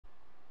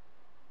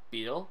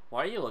Beetle,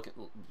 why are you looking?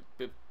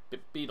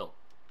 Beetle,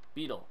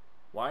 Beetle,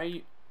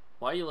 why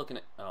are you looking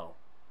at? Oh,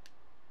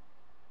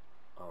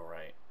 all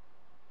right.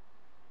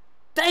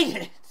 Dang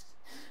it!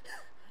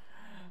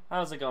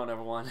 How's it going,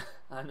 everyone?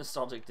 I'm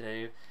Nostalgic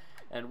Dave,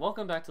 and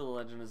welcome back to The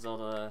Legend of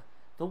Zelda: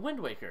 The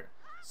Wind Waker.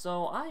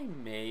 So I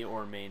may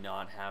or may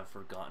not have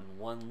forgotten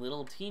one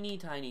little teeny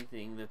tiny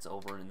thing that's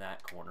over in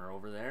that corner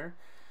over there.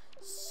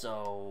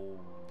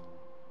 So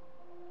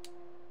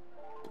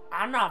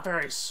I'm not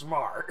very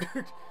smart.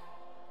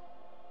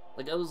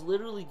 Like, I was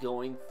literally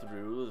going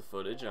through the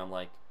footage and I'm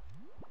like,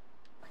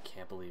 I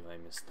can't believe I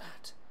missed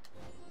that.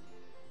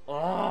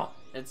 Oh,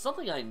 it's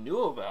something I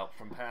knew about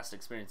from past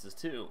experiences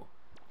too.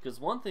 Because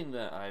one thing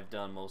that I've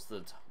done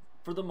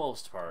for the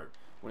most part,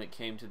 when it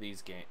came to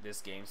this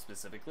game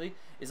specifically,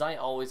 is I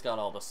always got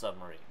all the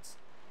submarines.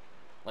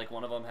 Like,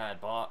 one of them had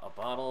a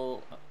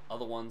bottle,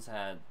 other ones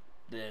had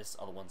this,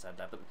 other ones had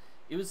that. But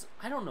it was,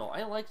 I don't know,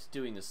 I liked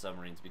doing the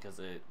submarines because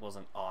it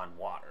wasn't on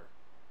water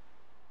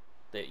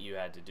that you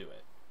had to do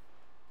it.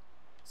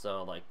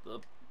 So, like, the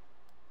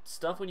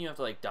stuff when you have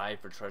to, like, dive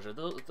for treasure,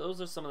 those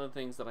are some of the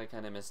things that I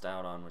kind of missed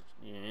out on, which,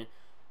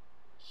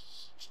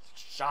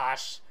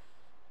 shush.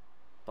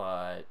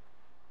 But,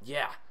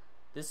 yeah,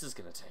 this is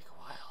gonna take a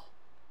while.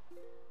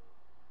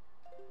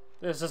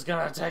 This is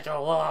gonna take a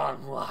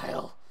long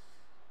while.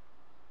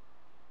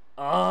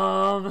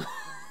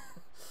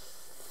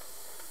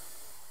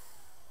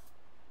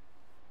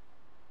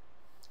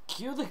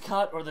 Cue the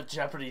cut or the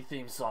Jeopardy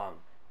theme song.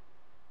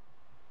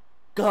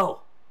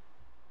 Go!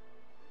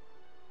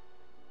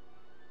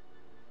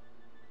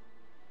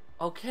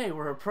 Okay,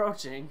 we're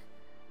approaching.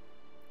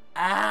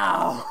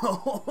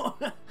 Ow!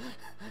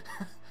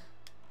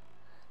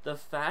 The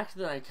fact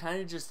that I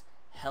kind of just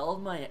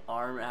held my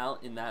arm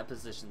out in that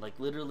position, like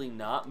literally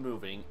not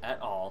moving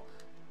at all,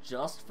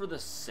 just for the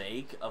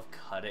sake of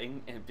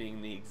cutting and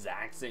being the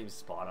exact same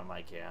spot on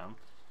my cam.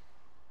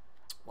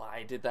 Why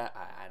I did that,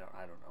 I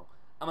don't know.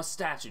 I'm a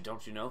statue,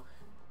 don't you know?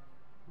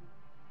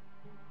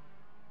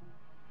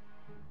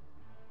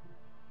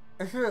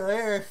 It's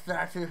really a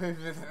statue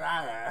who's just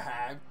not a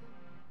head.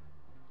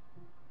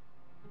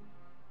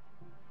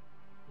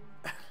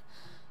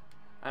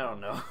 I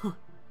don't know.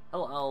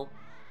 Hello.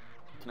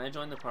 Can I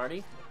join the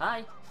party?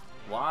 Hi.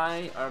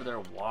 Why are there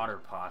water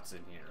pots in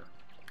here?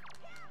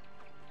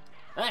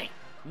 Hey!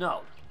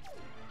 No.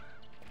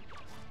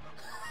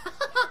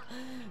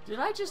 Did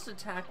I just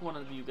attack one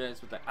of you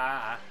guys with the...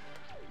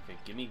 Okay,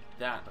 give me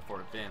that before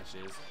it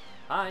vanishes.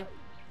 Hi.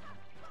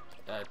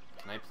 Can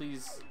I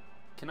please...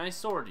 Can I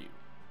sword you?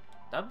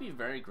 That'd be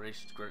very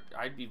gracious.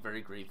 I'd be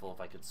very grateful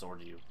if I could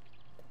sword you.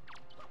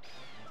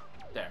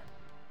 There.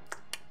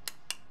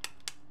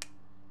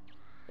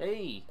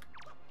 Hey!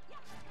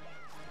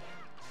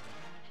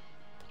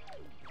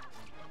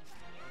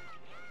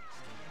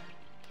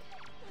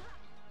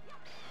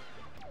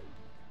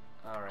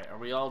 Alright, are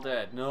we all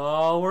dead?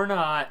 No, we're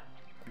not!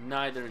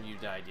 Neither of you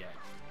died yet.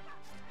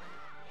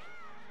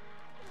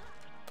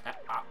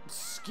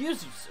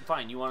 Excuse you!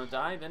 Fine, you want to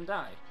die? Then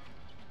die.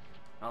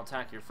 I'll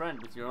attack your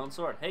friend with your own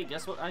sword. Hey,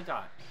 guess what I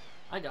got?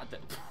 I got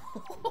that.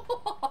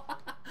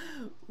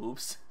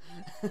 Oops.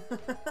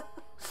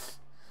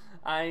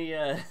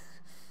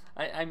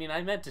 I mean,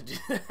 I meant to do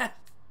that.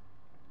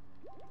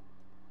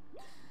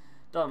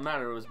 Doesn't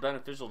matter, it was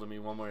beneficial to me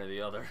one way or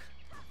the other.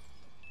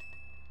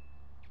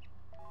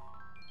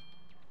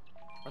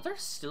 Are there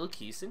still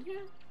keys in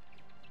here?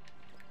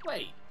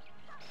 Wait.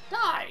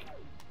 Die!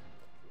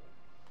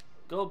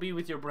 Go be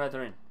with your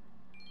brethren.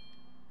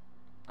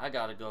 I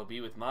gotta go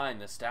be with mine,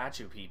 the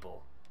statue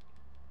people.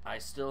 I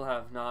still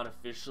have not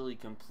officially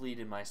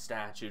completed my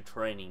statue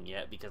training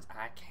yet because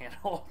I can't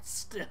hold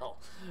still.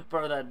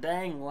 For the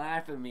dang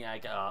laugh at me,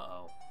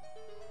 uh-oh.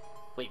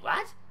 Wait,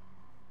 what?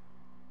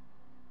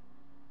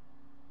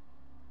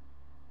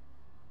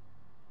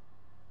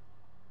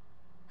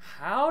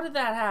 How did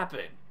that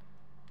happen?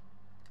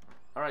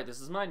 Alright,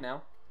 this is mine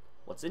now.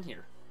 What's in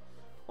here?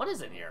 What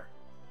is in here?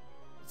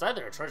 It's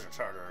either a treasure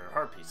chart or a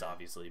heart piece,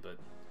 obviously, but...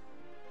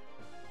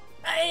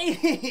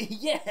 Hey!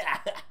 Yeah!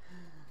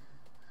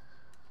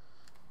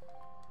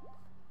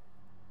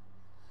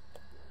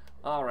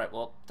 Alright,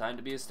 well, time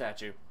to be a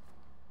statue.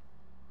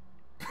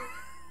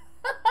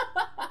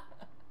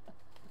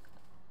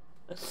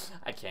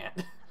 I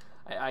can't.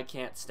 I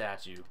can't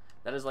statue.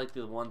 That is like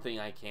the one thing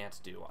I can't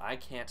do. I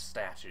can't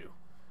statue.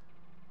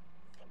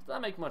 Does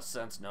that make much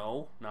sense?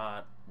 No,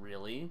 not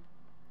really.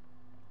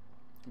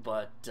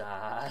 But,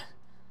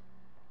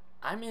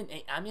 I'm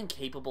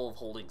incapable of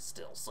holding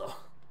still, so...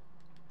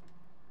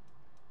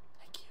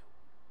 Thank you.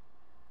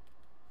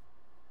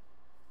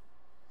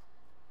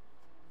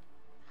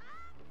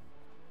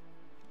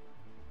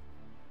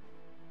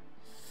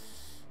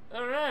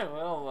 Alright,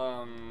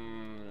 well,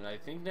 I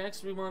think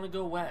next we want to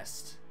go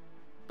west.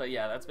 But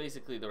yeah, that's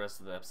basically the rest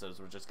of the episodes.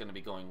 We're just going to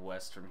be going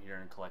west from here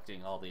and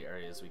collecting all the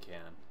areas we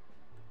can.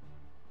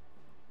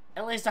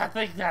 At least I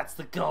think that's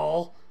the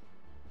goal.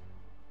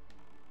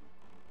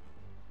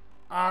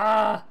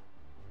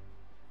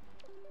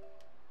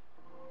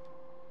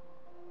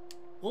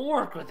 We'll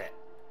work with it.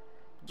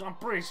 I'm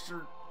pretty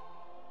sure.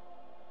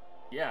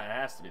 Yeah, it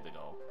has to be the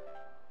goal.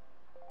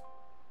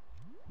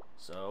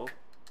 So,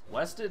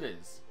 west it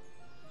is.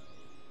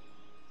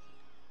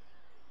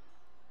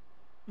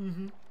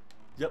 Mm-hmm.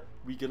 Yep,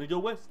 we gonna go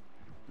west.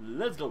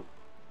 Let's go.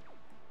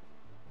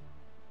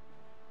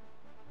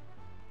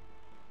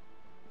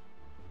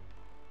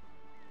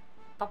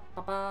 Ba,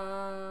 ba,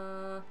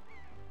 ba.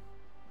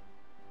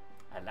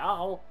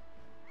 Hello?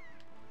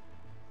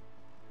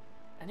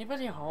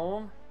 Anybody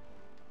home?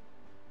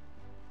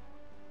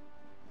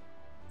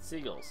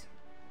 Seagulls.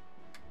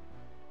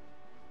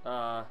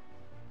 Can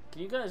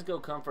you guys go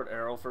comfort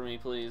Arrow for me,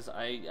 please?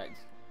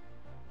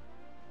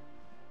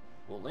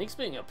 Well, Link's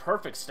being a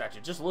perfect statue.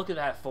 Just look at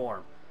that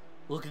form.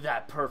 Look at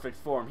that perfect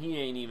form. He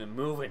ain't even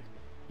moving.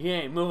 He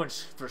ain't moving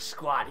for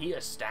squat. He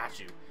a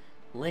statue.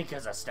 Link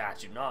is a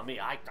statue, not me.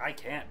 I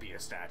can't be a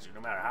statue, no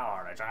matter how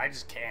hard I try. I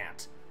just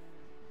can't.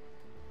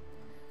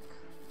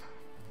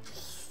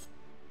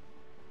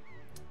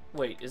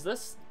 Wait, is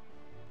this...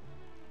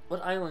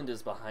 What island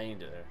is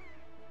behind her?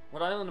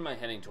 What island am I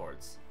heading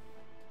towards?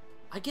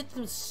 I get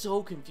them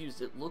so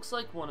confused. It looks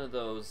like one of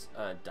those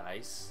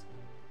dice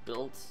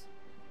built,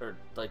 or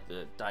like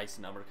the dice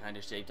number kind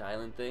of shaped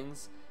island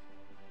things.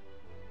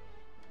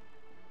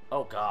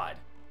 Oh god.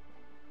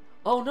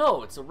 Oh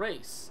no, it's a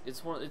race.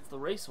 It's the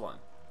race one.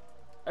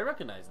 I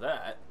recognize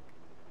that.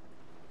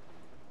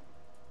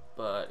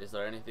 But is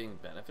there anything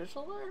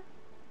beneficial there?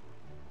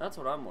 That's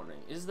what I'm wondering.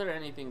 Is there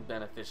anything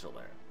beneficial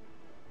there?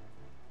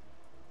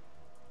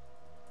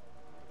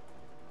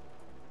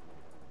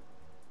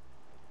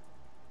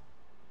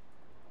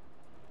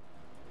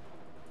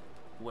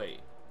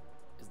 Wait,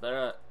 is there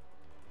a...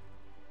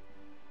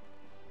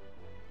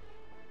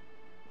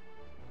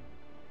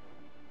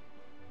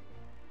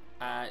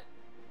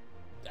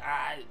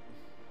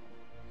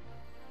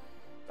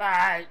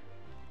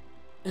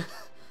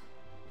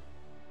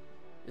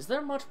 Is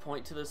there much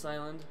point to this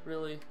island,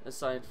 really,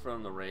 aside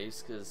from the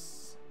race?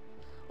 Because,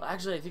 well,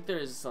 actually, I think there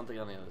is something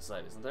on the other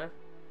side, isn't there?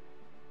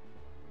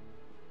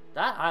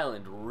 That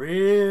island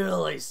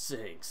really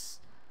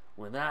sinks.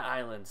 When that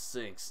island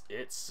sinks,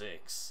 it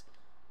sinks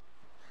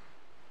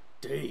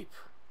deep.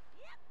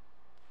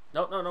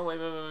 No, wait,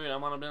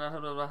 I'm on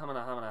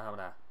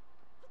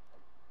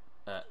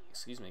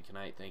excuse me, can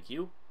I, thank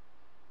you?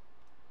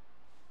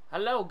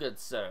 Hello, good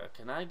sir,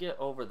 can I get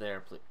over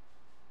there, please?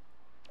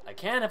 I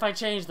can if I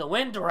change the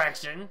wind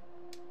direction.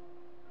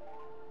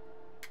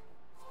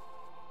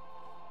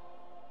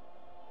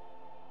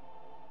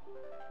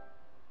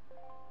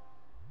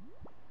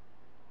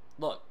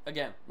 Look,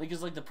 again, Link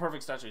is like the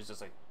perfect statue. He's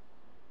just like...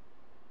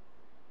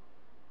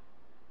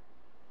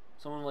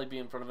 Someone like be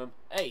in front of him.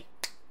 Hey!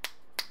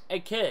 Hey,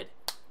 kid!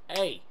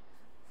 Hey!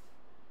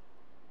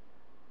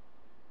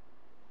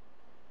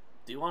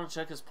 Do you want to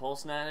check his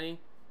pulse, Natty?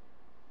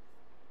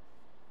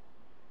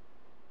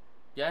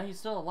 Yeah, he's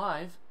still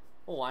alive.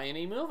 Well, why ain't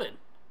he moving?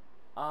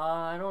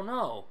 I don't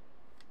know.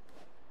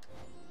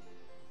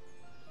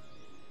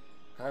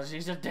 'Cause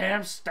he's a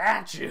damn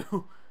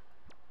statue!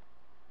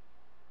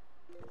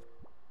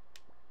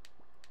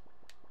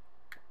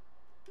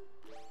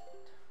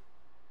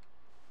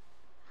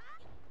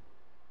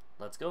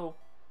 Let's go.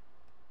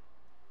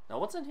 Now,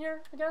 what's in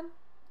here again?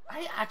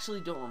 I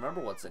actually don't remember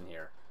what's in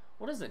here.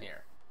 What is in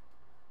here?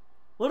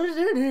 What is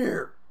in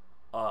here?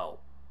 Oh.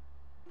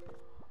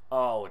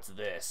 Oh, it's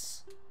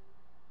this.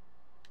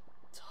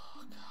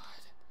 Oh,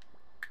 God.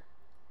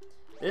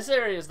 This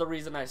area is the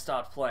reason I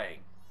stopped playing.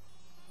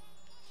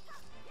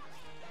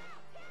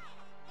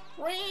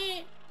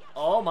 Whee!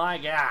 Oh, my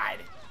God.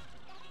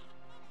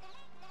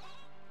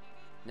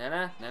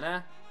 Nana,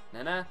 Nana,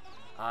 Nana.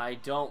 I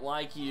don't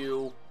like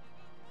you.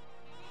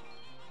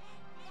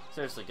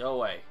 Seriously, go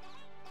away.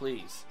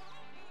 Please.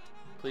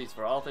 Please,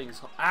 for all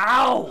things...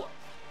 Ow!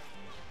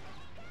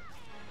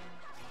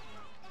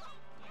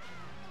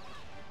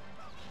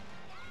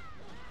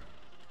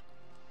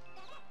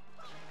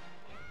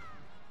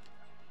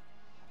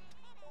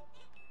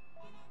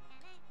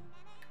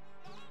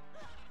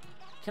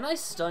 Can I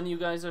stun you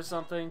guys or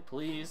something,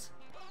 please?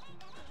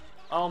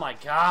 Oh my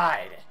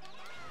God!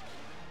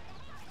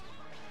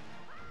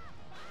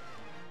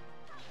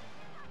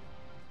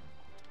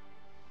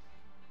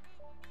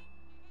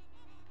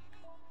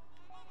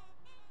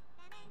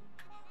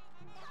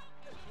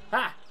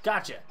 Ha!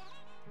 Gotcha!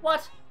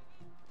 What?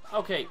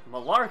 Okay,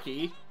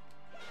 malarkey.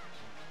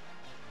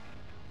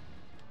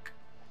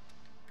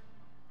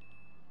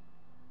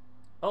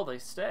 Oh, they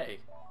stay.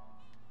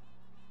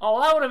 Oh,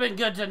 that would have been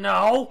good to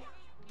know!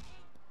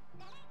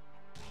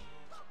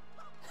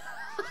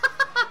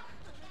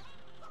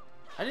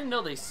 I didn't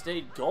know they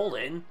stayed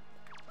golden.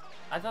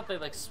 I thought they,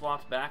 like,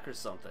 swapped back or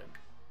something.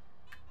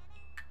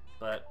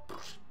 But,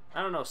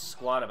 I don't know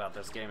squat about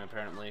this game,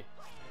 apparently.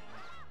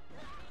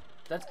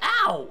 That's...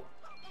 Ow!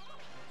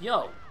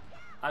 Yo,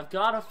 I've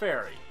got a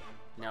fairy.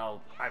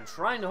 Now, I'm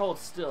trying to hold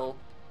still.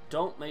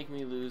 Don't make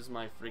me lose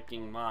my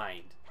freaking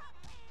mind.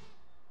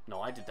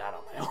 No, I did that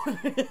on my own.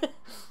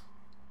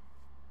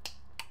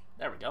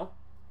 There we go.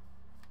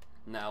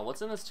 Now,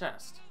 what's in this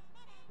chest?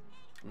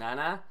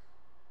 Nana?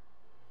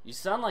 You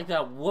sound like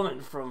that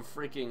woman from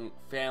freaking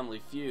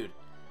Family Feud.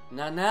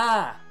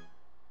 Nah.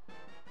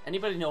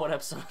 Anybody know what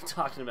episode I'm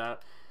talking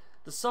about?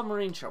 The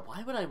submarine chart.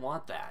 Why would I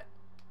want that?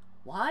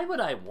 Why would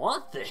I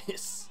want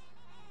this?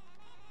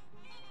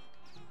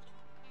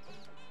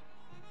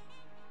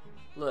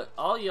 Look,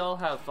 all y'all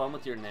have fun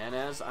with your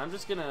nanas. I'm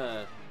just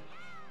gonna...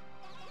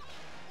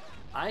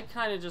 I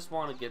kind of just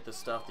want to get the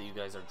stuff that you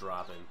guys are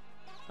dropping.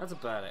 That's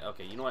about it.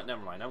 Okay, you know what?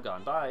 Never mind. I'm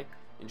gone. Bye.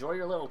 Enjoy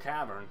your little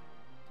cavern.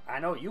 I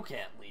know you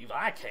can't leave.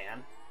 I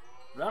can.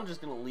 But I'm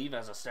just gonna leave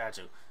as a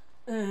statue.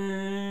 How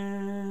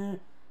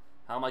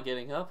am I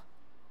getting up?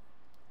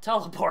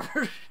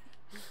 Teleporter.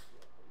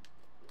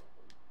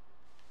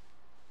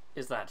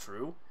 Is that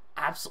true?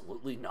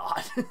 Absolutely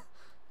not.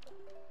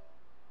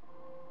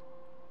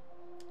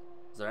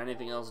 Is there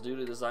anything else due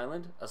to this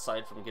island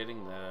aside from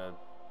getting the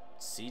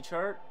sea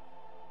chart?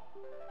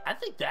 I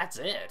think that's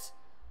it.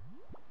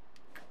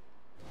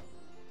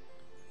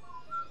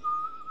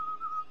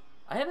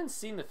 I haven't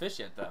seen the fish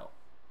yet, though.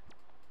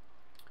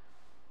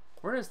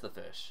 Where is the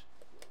fish?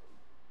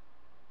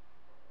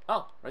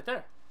 Oh, right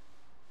there.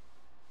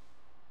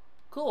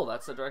 Cool,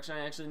 that's the direction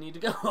I actually need to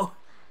go.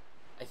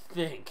 I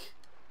think.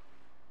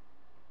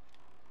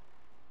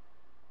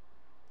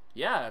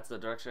 Yeah, that's the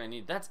direction I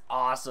need. That's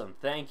awesome.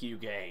 Thank you,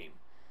 game.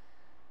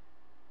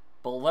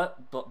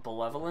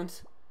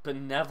 Benevolent?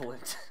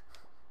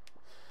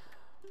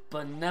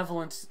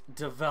 Benevolent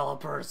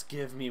developers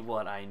give me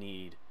what I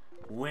need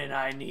when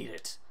I need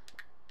it.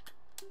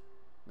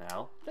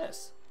 Now,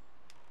 this.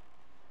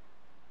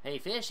 Hey,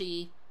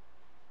 fishy.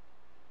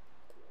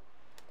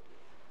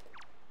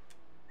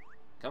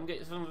 Come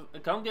get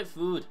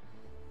food.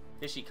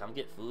 Fishy, come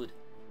get food.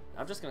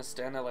 I'm just gonna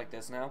stand there like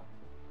this now.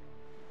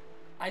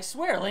 I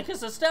swear, Link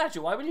is a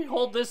statue. Why would he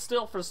hold this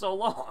still for so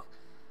long?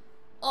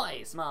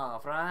 Oi, small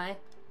fry.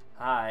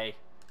 Hi.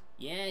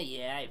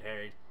 Yeah, I've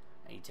heard.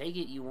 I take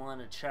it you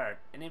want a chart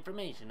and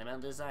information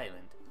about this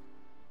island.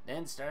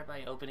 Then start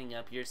by opening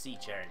up your sea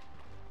chart.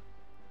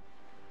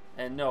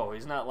 And no,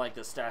 he's not like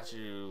the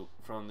statue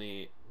from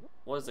the...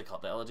 What is it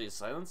called? The Elegy of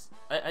Silence?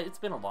 It's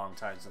been a long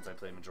time since I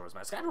played Majora's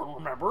Mask. I don't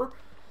remember.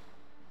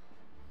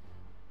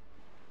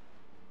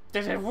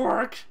 Did it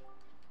work?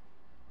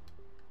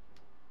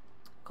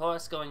 Of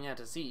course, going out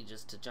to sea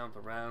just to jump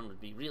around would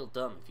be real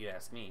dumb if you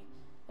ask me.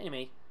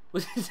 Anyway,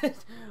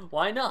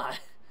 why not?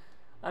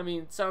 I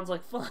mean, it sounds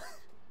like fun.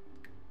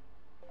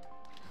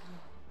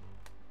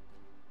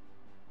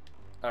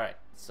 Alright,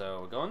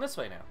 so we're going this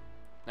way now.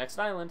 Next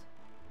island.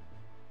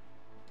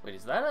 Wait,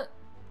 is that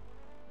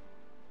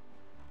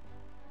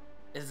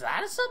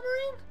a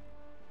submarine?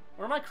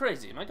 Or am I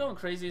crazy? Am I going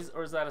crazy,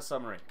 or is that a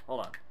submarine?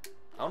 Hold on.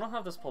 I don't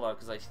have this pulled out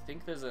because I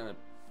think there's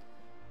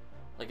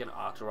like an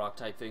Octorok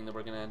type thing that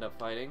we're gonna end up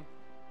fighting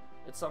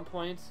at some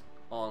point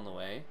on the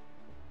way.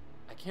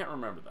 I can't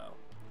remember though.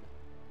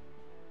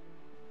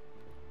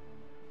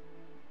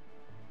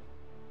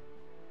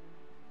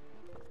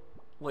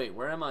 Wait,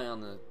 where am I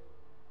on the...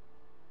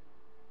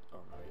 Oh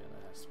no, yeah,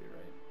 that has to be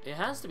right. It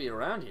has to be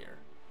around here.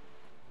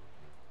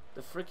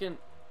 The frickin'...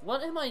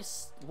 What am I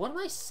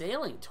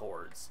sailing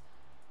towards?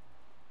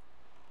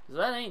 Cause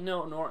that ain't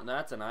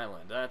that's an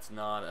island. That's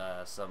not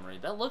a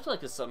submarine. That looked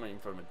like a submarine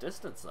from a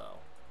distance though.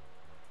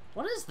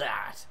 What is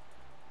that?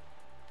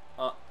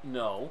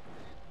 No.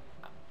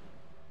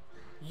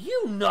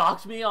 You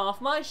knocked me off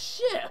my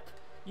ship!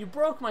 You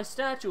broke my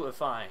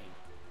statuifying.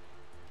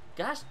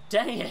 Gosh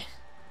dang it.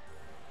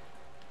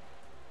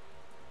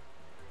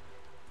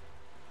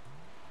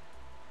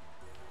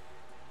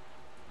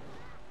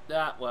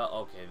 Well,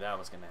 okay, that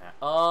was gonna happen.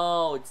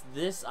 Oh, it's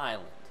this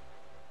island.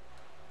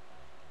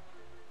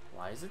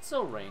 Why is it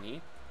so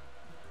rainy?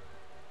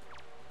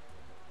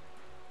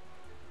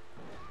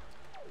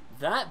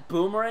 That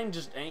boomerang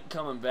just ain't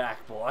coming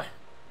back, boy.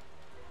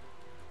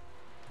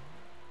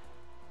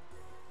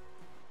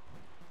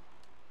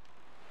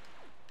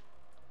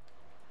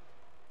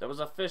 There was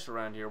a fish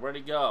around here. Where'd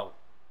he go?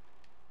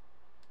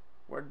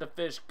 Where'd the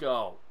fish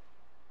go?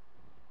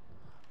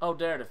 Oh,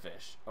 there the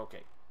fish.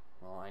 Okay.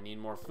 Well, I need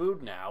more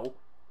food now.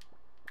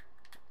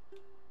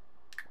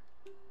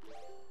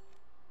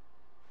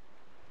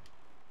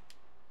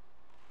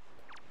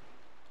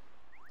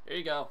 Here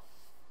you go.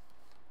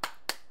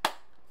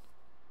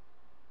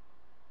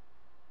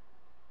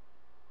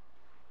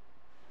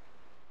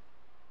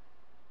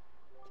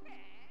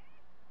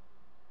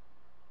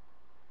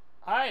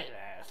 Hi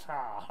there,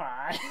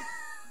 hi.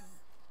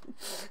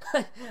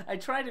 I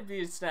try to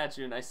be a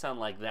statue and I sound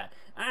like that.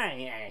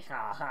 Hi,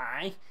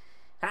 hi.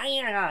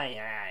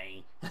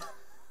 Hi.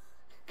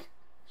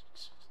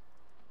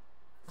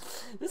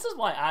 This is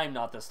why I'm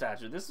not the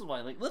statue. This is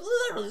why, like,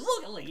 literally,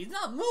 look at Link. He's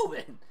not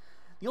moving.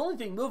 The only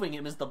thing moving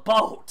him is the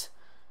boat.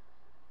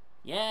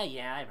 Yeah,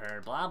 I've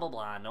heard. Blah, blah,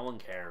 blah. No one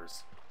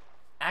cares.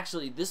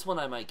 Actually, this one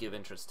I might give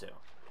interest to.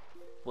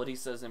 What he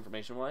says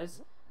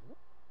information-wise?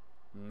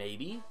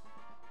 Maybe?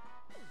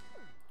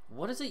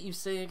 What is it you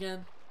say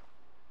again?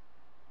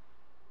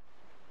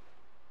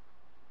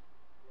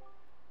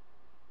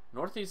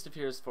 Northeast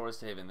appears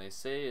Forest Haven. They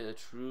say a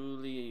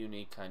truly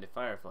unique kind of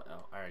firefly.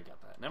 Oh, I already got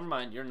that. Never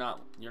mind. You're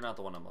not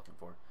the one I'm looking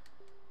for.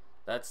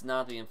 That's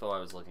not the info I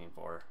was looking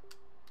for.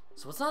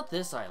 So it's not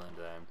this island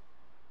then.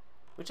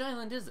 Which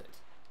island is it?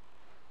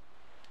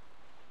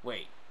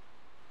 Wait.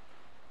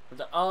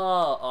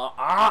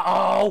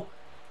 Oh!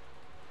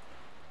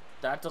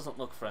 That doesn't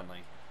look friendly.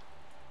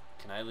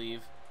 Can I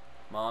leave?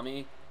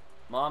 Mommy?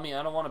 Mommy,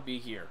 I don't want to be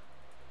here.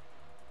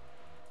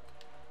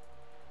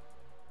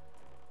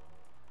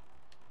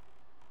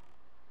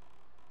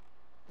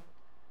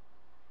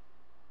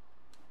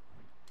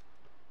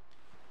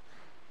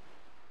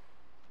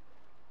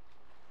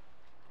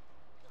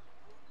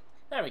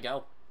 There we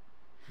go.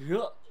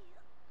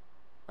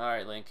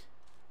 Alright, Link.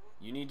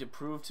 You need to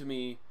prove to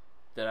me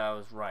that I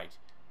was right.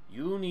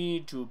 You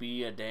need to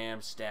be a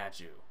damn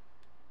statue.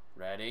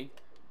 Ready?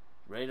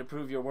 Ready to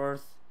prove your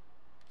worth?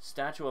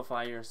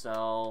 Statueify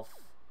yourself.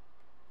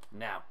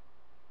 Now.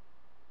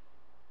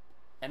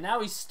 And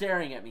now he's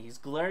staring at me. He's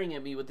glaring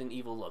at me with an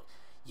evil look.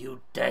 You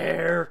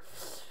dare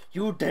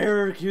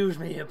accuse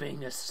me of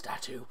being a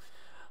statue.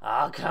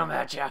 I'll come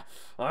at you.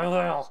 I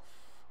will.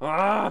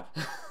 Ah!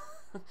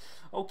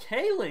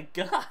 Okay, Link,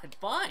 God,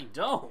 fine,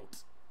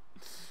 don't.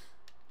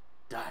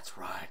 That's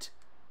right.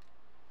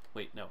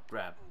 Wait, no,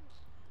 grab.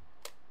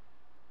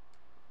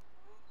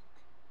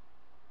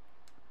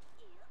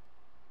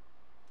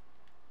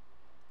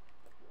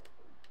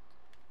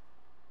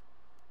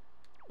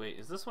 Wait,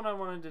 is this what I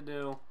wanted to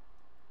do?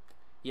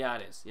 Yeah,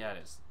 it is. Yeah,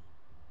 it is.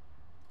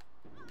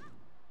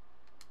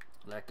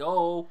 Let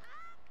go.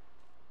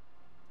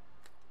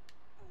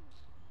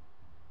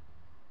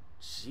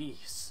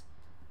 Jeez.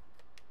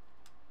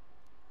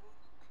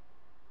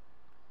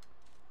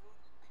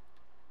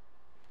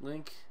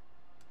 Link.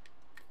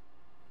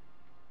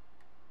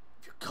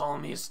 If you're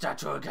calling me a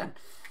statue again,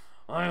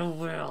 I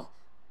will.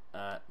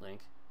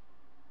 Link.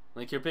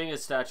 Link, you're being a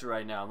statue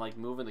right now. I'm like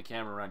moving the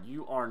camera around.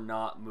 You are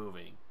not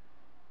moving.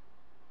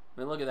 I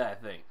mean, look at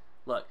that thing.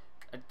 Look,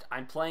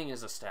 I'm playing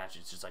as a statue.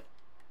 It's just like,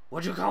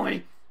 what'd you call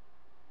me?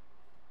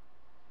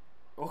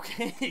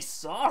 Okay,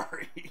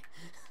 sorry.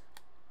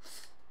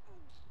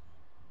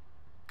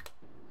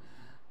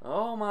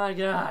 Oh my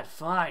God,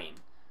 fine.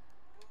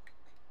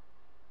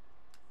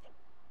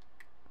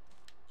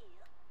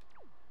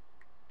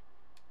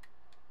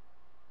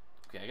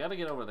 Okay, I gotta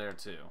get over there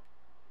too.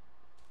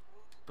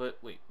 But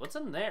wait, what's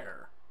in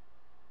there?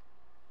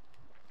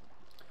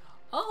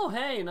 Oh,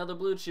 hey, another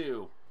blue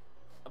chew.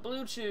 A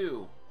blue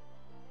chew.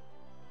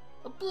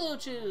 A blue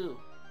chew.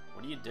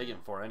 What are you digging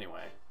for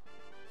anyway?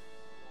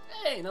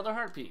 Hey, another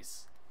heart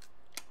piece.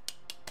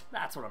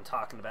 That's what I'm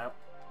talking about.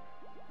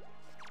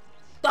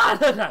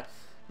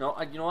 No,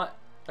 you know what?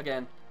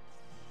 Again,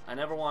 I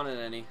never wanted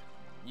any.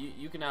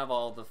 You can have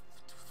all the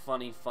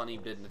funny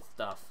business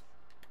stuff.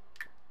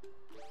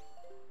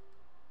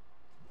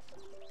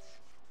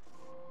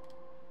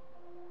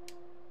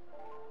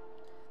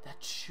 That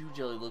chew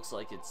jelly looks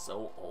like it's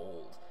so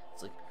old.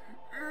 It's like...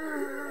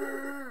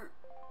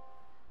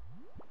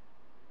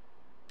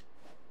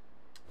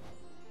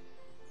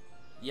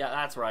 Yeah,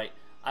 that's right.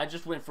 I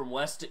just went from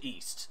west to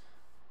east.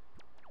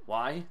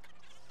 Why?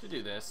 To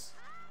do this.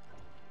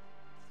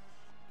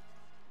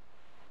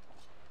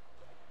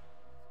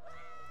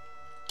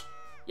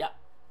 Yeah,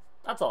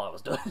 that's all I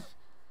was doing.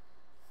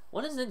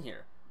 What is in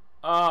here?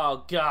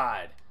 Oh,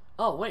 God.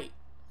 Oh, wait.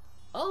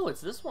 Oh,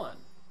 it's this one.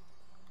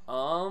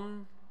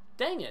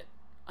 Dang it.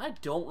 I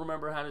don't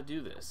remember how to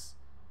do this.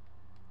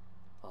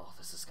 Oh,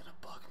 this is gonna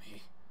bug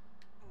me.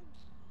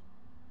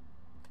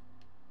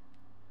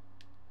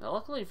 Now,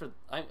 luckily for...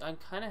 I'm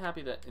kind of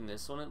happy that in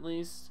this one, at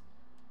least...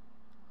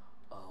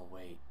 Oh,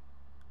 wait.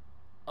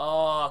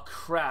 Oh,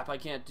 crap. I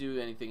can't do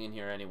anything in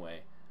here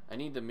anyway. I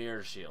need the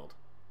mirror shield.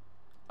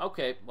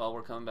 Okay, well,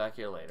 we're coming back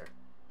here later.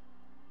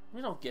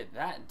 We don't get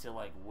that until,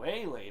 like,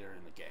 way later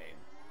in the game.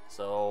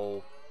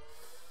 So...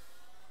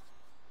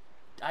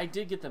 I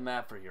did get the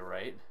map for you,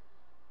 right?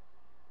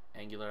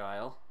 Angular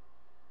Isle.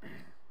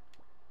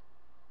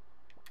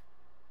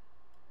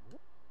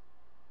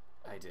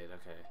 I did,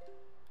 okay.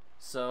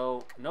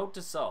 So, note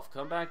to self,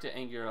 come back to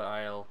Angular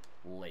Isle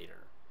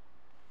later.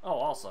 Oh,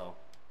 also,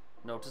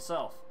 note to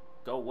self,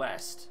 go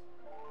west.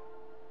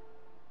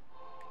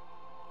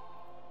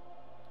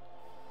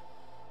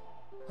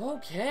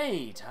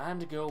 Okay, time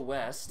to go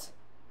west.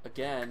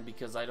 Again,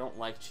 because I don't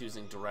like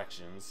choosing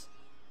directions.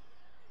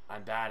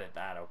 I'm bad at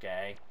that,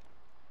 okay?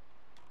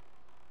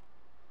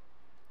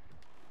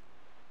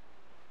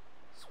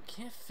 So we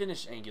can't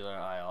finish Angular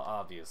Isle,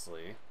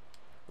 obviously,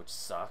 which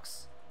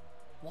sucks.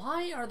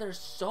 Why are there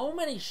so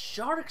many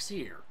sharks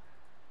here?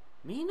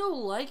 Me no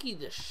likey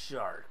the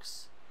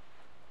sharks.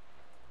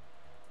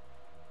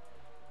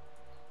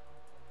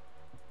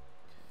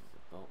 Okay,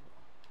 the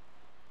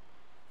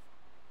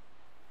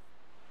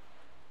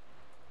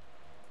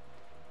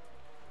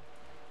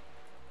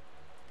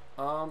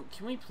boat.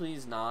 Can we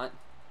please not?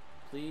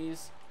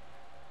 Please?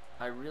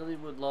 I really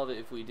would love it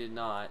if we did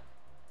not.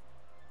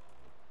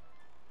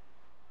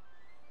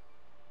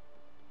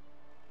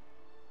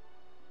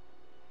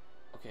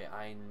 Okay,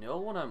 I know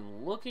what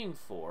I'm looking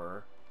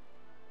for,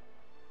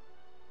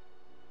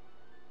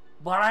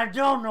 but I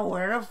don't know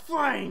where to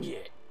find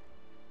it.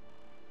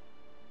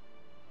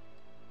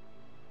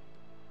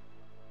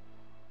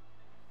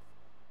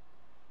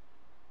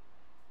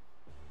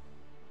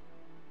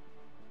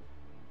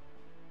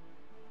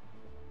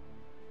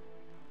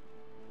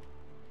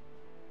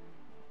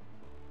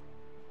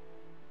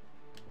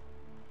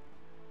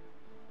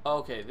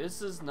 Okay,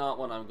 this is not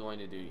what I'm going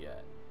to do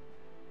yet.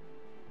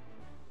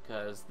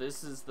 Because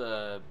this is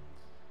the...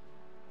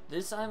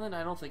 This island,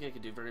 I don't think I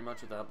could do very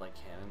much without, like,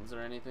 cannons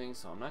or anything,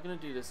 so I'm not going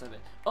to do this.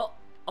 Oh!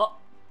 Oh!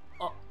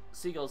 Oh!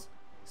 Seagulls!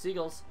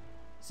 Seagulls!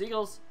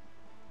 Seagulls!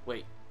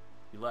 Wait.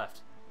 You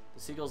left.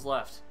 The seagulls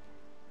left.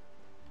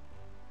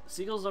 The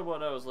seagulls are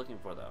what I was looking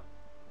for, though.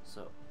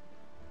 So...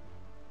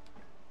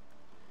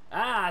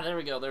 Ah! There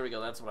we go, there we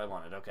go. That's what I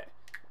wanted. Okay.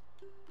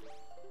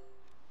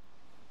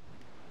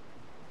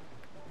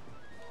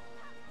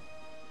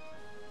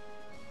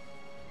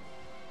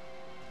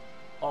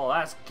 Oh,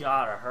 that's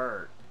gotta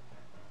hurt.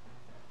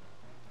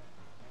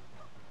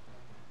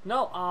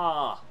 No,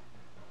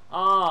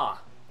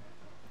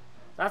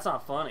 that's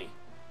not funny.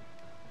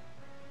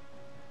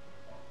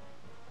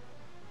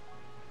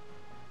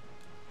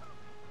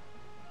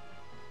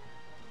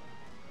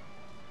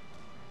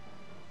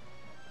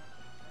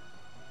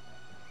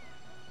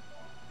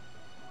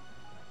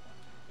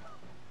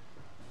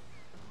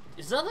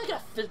 Is that like a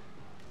fit?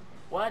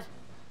 What?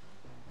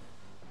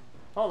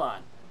 Hold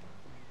on.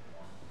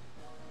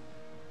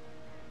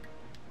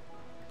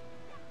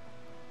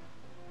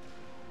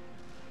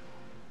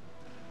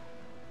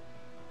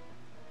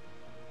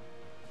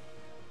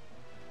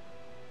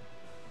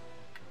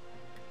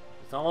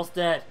 It's almost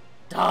dead.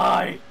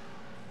 Die!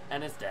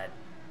 And it's dead.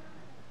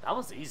 That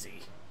was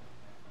easy.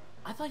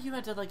 I thought you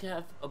had to like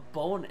have a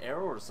bow and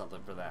arrow or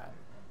something for that.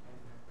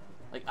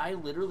 Like, I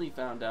literally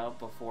found out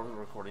before the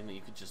recording that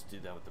you could just do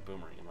that with the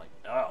boomerang. I'm like,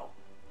 oh.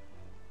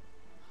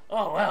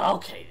 Oh, well,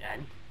 okay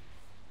then.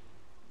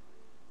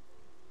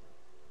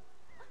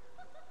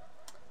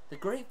 The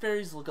Great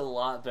Fairies look a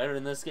lot better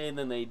in this game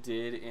than they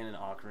did in an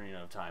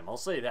Ocarina of Time. I'll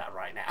say that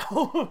right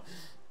now.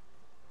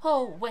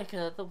 Oh,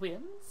 Waker the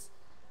Winds.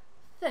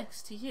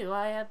 Thanks to you,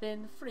 I have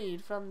been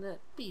freed from the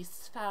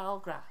beast's foul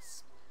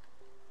grasp.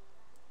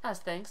 As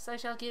thanks, I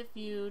shall give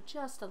you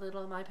just a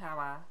little of my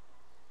power.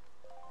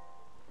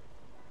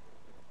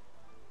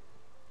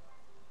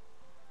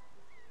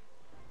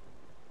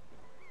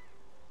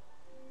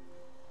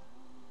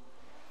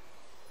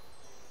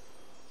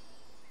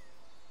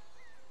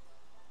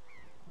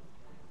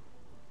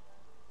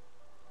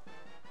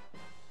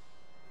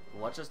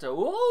 What just a...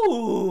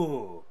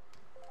 Ooh!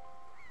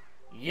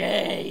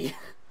 Yay!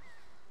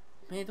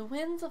 May the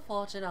winds of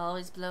fortune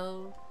always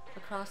blow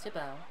across your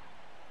bow.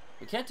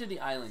 We can't do the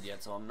island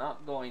yet, so I'm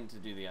not going to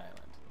do the island.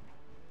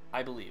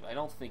 I believe. I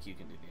don't think you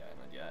can do the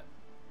island yet.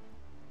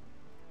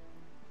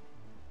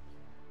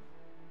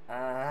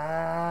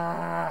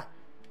 Ah!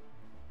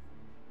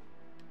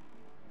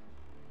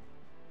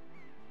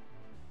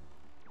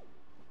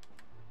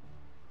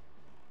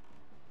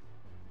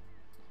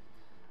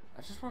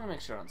 I just want to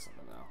make sure on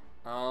something, though.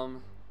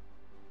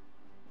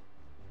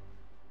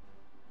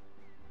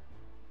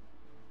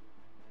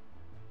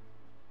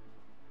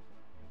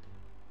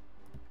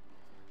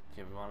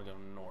 Okay, we want to go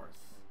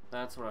north.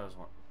 That's what I was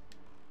wanting.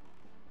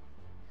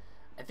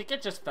 I think I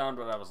just found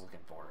what I was looking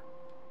for.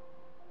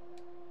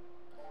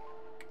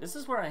 This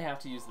is where I have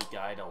to use the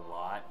guide a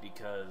lot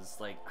because,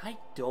 like, I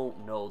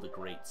don't know the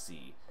Great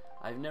Sea.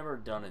 I've never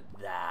done it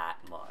that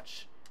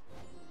much.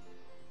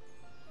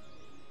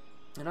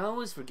 And I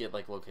always forget,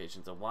 like,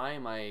 locations. And why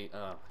am I...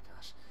 Oh, my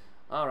gosh.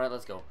 Alright,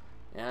 let's go.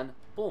 And,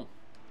 boom.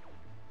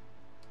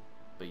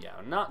 But yeah,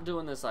 I'm not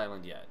doing this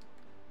island yet.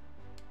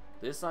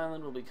 This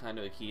island will be kind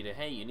of a key to,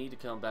 hey, you need to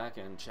come back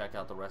and check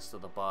out the rest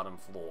of the bottom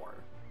floor.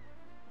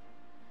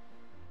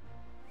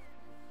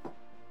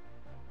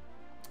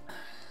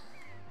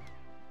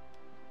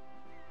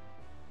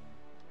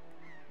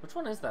 Which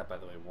one is that, by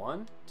the way?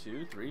 1,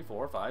 2, 3,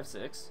 4, 5,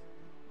 6.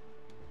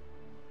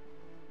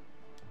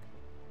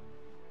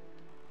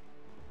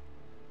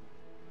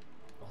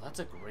 Oh, that's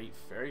a great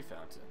fairy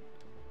fountain.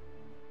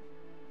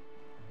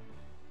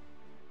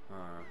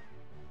 Huh.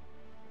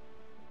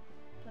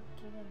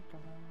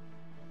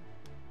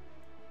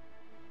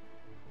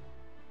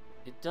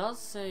 It does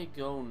say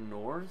go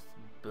north,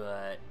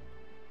 but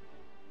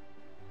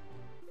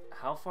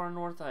how far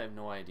north? I have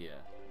no idea.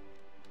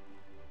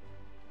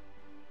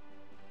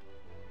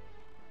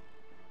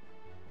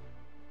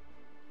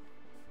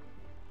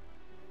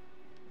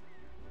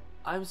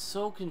 I'm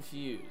so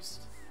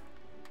confused.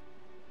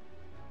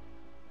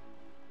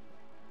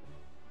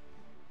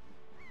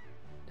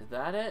 Is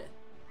that it?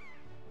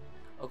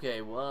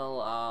 Okay,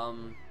 well,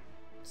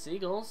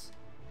 seagulls.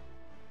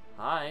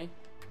 Hi.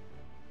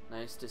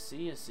 Nice to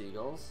see you,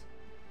 seagulls.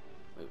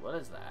 Wait, what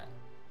is that?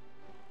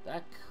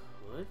 That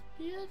could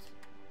be it?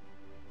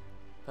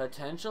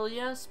 Potential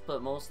yes,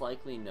 but most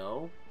likely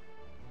no.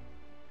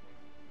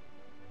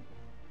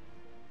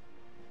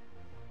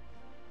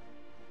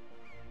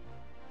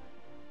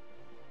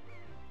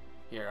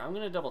 Here, I'm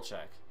gonna double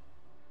check.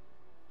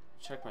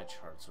 Check my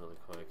charts really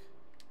quick.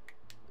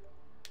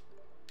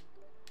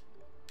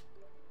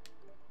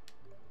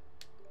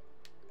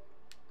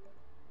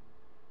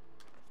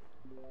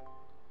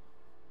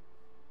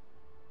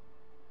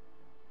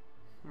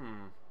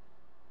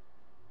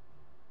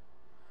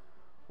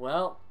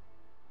 Well,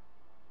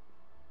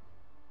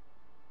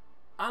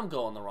 I'm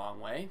going the wrong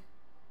way.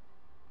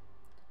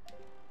 I'm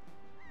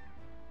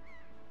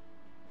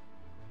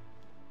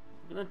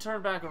gonna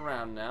turn back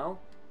around now.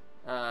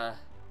 I'm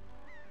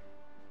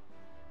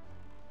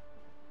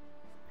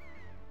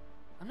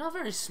not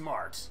very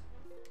smart.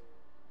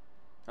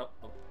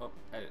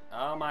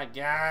 Oh my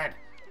god!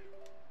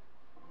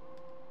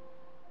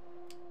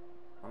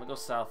 I'm gonna go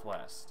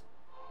southwest.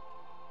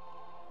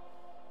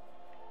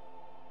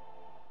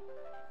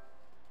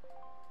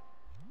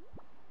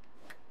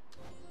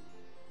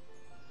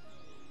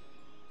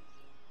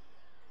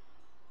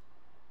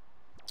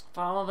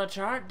 Follow the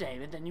chart,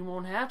 David, then you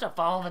won't have to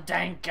follow the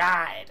dang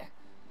guide.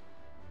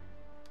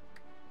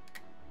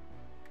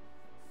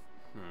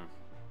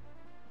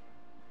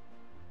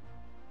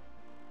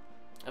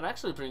 It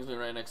actually brings me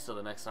right next to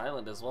the next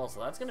island as well,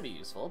 so that's going to be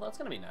useful. That's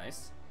going to be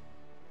nice.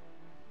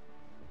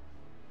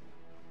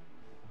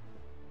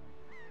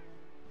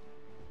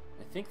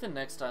 I think the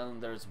next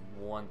island there's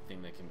one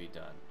thing that can be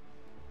done.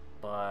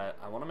 But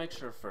I want to make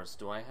sure first.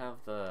 Do I have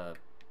the...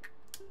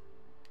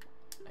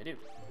 I do.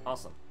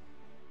 Awesome.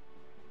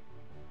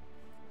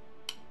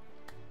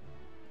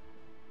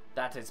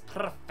 That is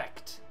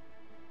perfect.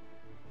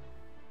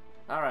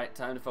 Alright,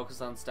 time to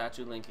focus on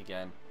Statue Link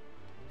again.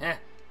 Heh.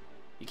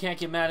 You can't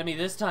get mad at me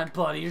this time,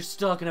 buddy. You're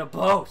stuck in a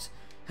boat.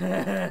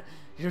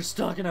 You're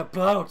stuck in a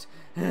boat.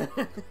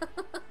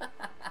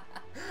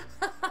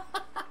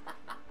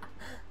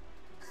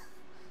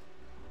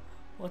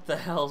 What the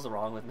hell's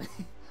wrong with me?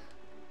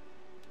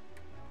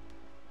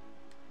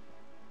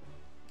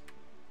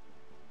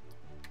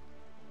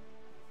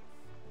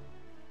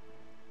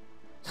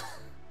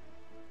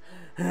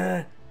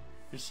 You're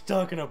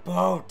stuck in a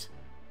boat.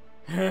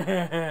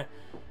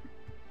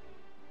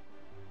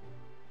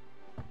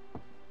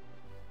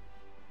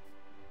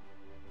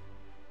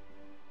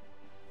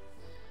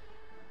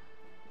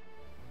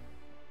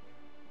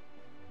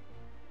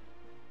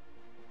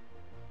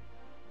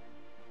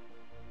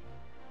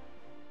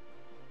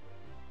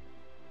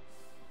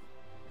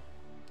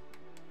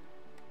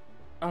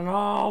 Oh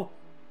no!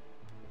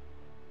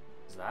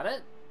 Is that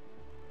it?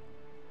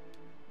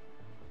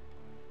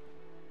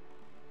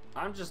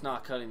 I'm just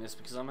not cutting this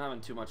because I'm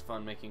having too much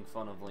fun making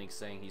fun of Link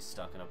saying he's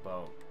stuck in a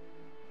boat.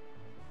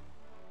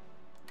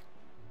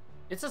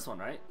 It's this one,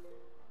 right?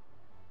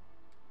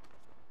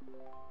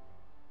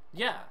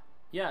 Yeah.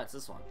 Yeah, it's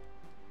this one.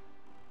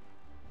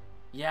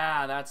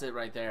 Yeah, that's it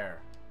right there.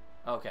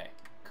 Okay,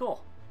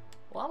 cool.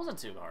 Well, that wasn't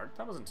too hard.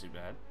 That wasn't too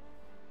bad.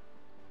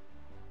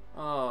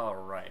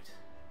 Alright.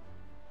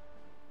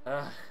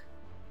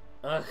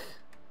 Ugh.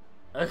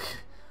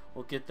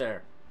 We'll get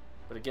there.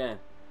 But again,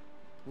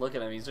 look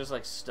at him. He's just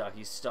like stuck.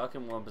 He's stuck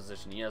in one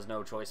position. He has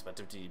no choice but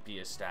to be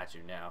a statue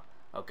now.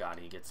 Oh god,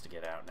 he gets to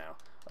get out now.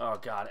 Oh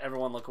god,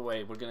 everyone look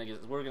away. We're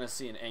gonna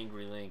see an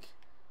angry Link.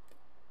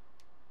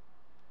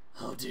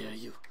 How dare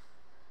you?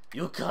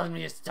 You called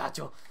me a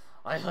statue.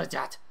 I heard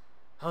that.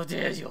 How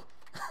dare you?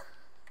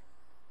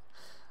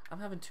 I'm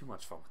having too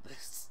much fun with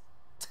this.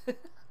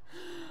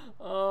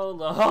 Oh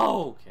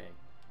no. Okay.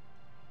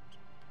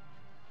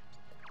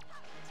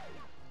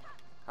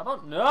 How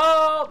about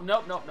no?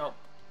 Nope, nope, nope.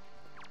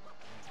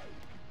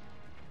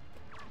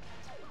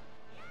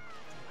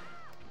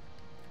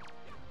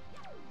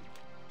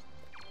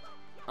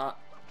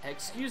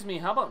 Excuse me,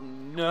 how about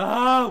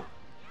no?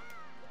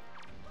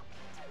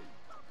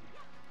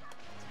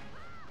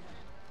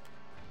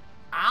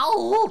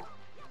 Ow!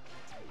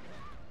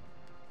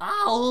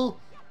 Ow!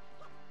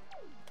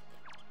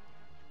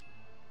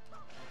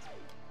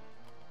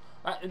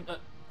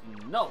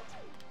 No.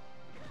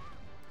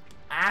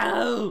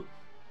 Ow!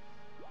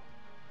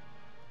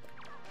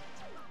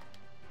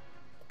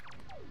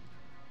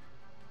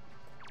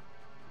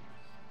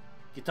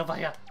 Get over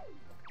here.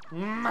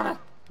 Mama.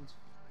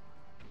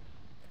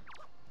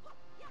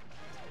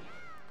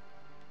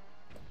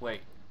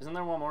 Wait, isn't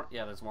there one more?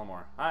 Yeah, there's one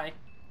more. Hi.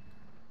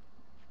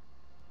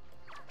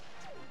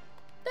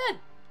 Dad!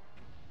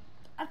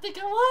 I think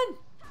I won!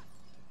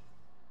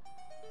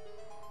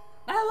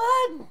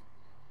 I won!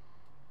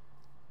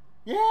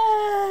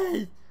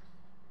 Yay!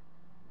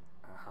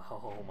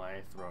 Oh,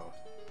 my throat.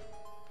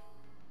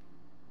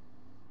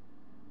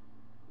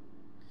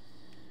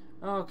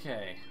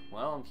 Okay,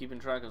 well, I'm keeping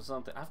track of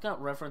something. I've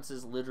got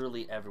references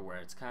literally everywhere.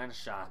 It's kind of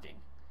shocking.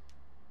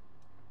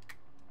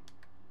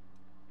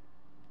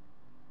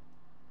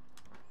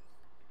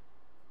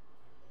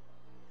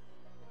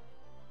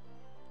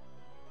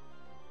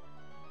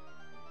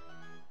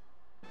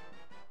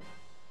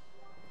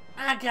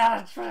 I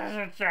got a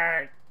treasure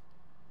chart!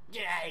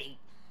 Yay!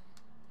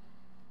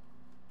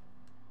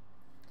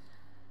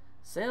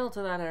 Sail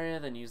to that area,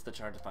 then use the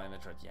chart to find the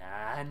treasure.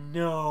 Yeah,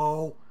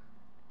 no!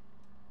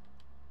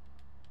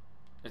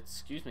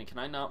 Excuse me, can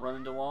I not run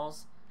into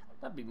walls?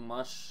 That'd be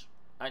much...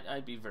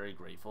 I'd be very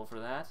grateful for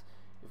that.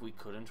 If we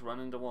couldn't run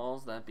into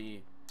walls, that'd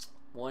be...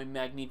 muy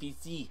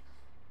magnifique.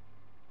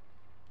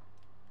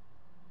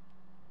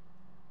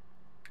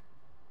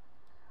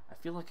 I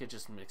feel like I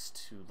just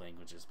mixed two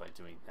languages by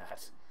doing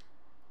that.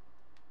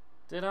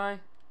 Did I?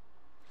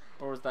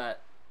 Or was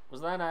that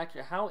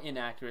accurate? How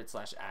inaccurate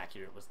 /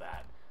 accurate was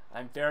that?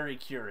 I'm very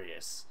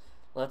curious.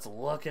 Let's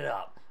look it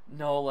up.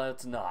 No,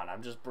 let's not.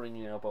 I'm just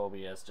bringing up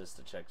OBS just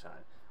to check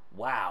time.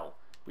 Wow.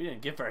 We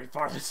didn't get very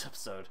far this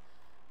episode.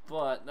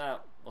 But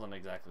that wasn't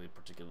exactly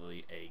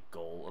particularly a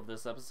goal of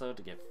this episode,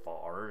 to get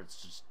far.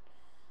 It's just...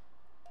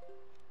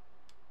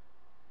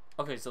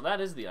 Okay, so that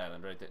is the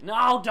island right there.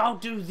 No, don't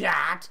do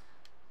that!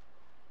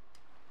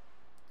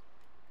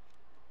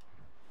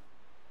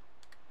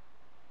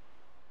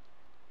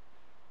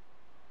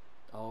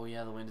 Oh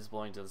yeah, the wind is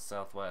blowing to the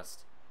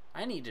southwest.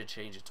 I need to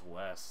change it to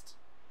west.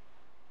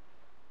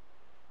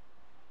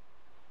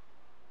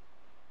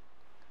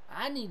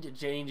 I need to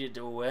change it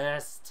to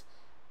west.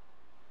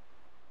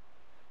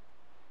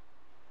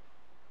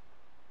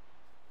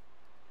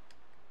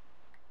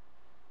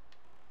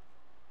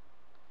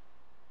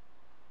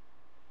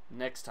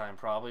 Next time,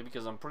 probably,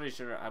 because I'm pretty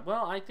sure...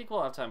 well, I think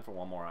we'll have time for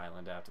one more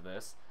island after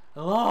this.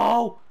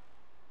 Hello?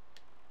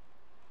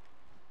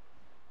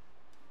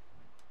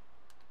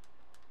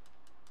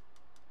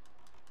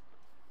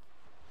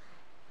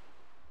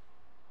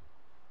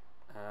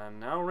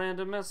 Now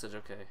random message,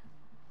 okay.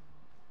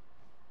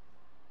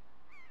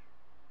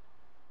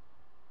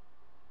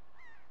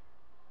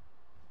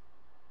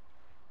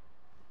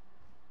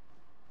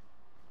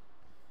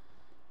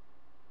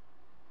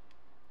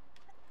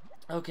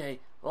 Okay.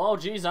 Oh,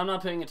 geez, I'm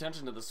not paying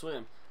attention to the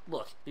swim.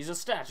 Look, he's a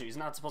statue. He's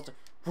not supposed to...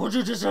 What'd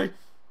you just say?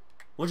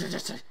 What'd you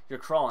just say? You're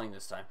crawling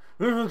this time.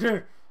 I don't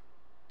care.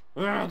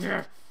 I don't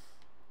care.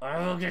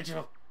 I will get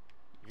you.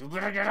 You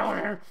better get over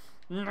here.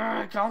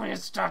 No, call me a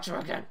statue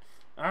again.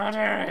 How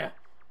dare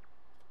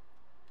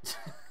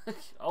you?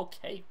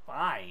 Okay,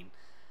 fine.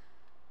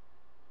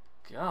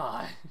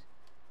 God.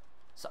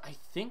 So I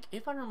think,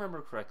 if I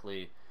remember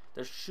correctly,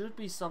 there should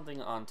be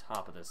something on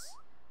top of this.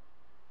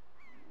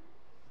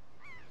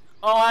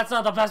 Oh, that's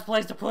not the best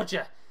place to put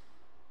you.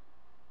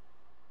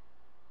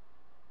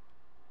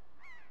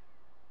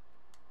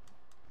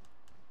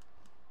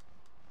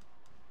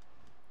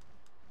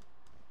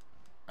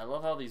 I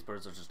love how these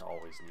birds are just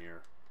always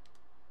near.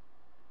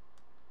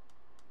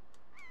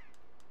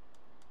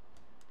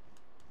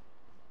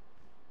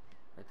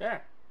 Right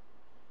there.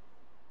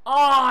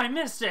 Oh, I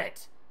missed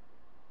it!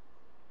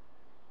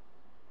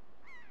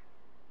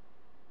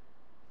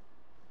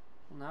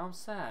 Well, now I'm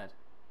sad.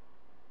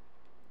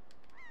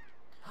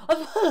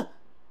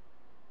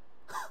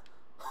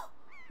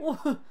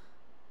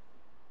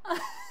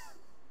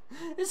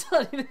 It's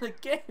not even the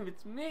game,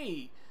 it's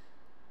me!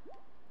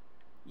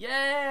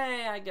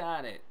 Yay, I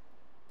got it.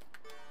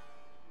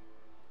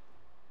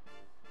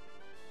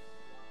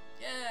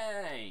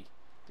 Yay!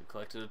 We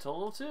collected a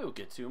total of 2,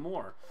 get 2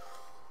 more.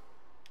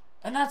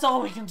 And that's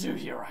all we can do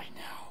here right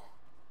now.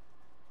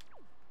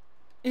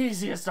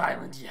 Easiest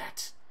island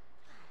yet.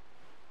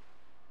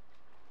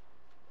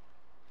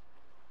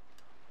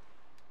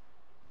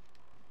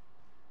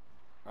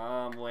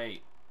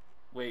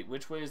 Wait,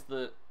 which way is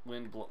the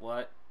wind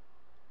what?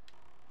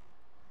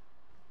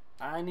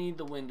 I need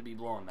the wind to be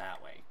blowing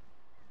that way.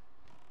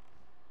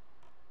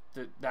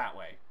 That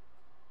way.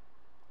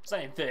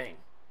 Same thing.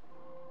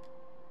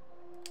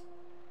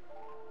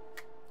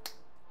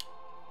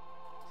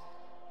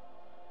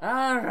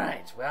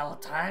 Alright, well,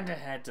 time to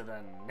head to the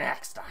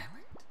next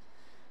island.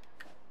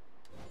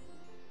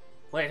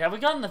 Wait, have we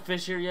gotten the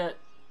fish here yet?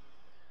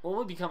 Well,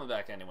 we'll be coming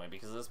back anyway,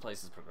 because this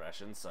place is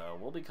progression, so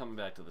we'll be coming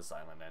back to this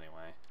island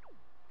anyway.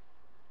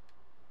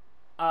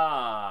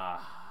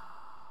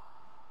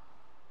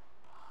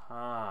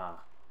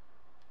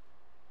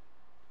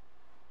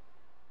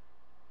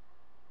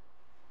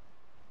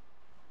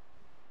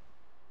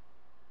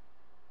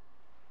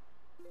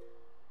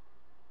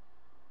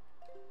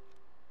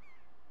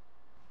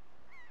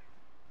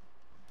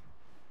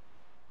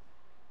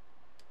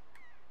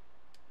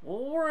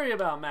 We'll worry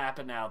about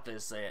mapping out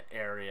this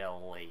area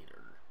later.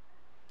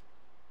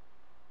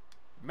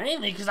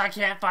 Mainly because I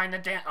can't find the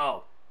damn...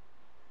 Oh.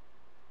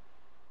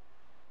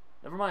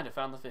 Never mind, I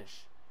found the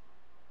fish.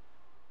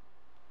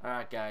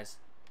 Alright, guys.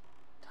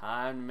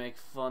 Time to make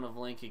fun of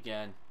Link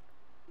again.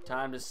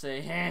 Time to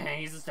say, hey,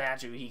 he's a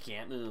statue, he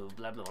can't move,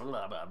 blah, blah,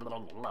 blah, blah, blah,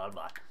 blah,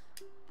 blah.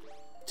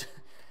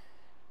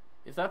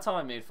 If that's how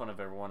I made fun of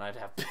everyone, I'd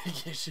have big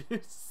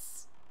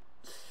issues.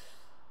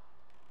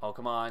 Oh,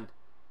 come on.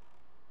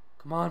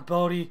 Come on,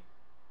 Bodhi.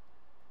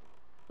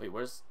 Wait,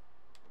 where's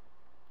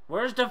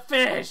the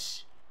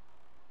fish?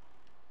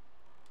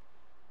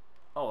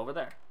 Oh, over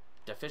there.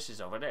 The fish is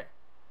over there.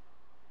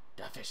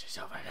 The fish is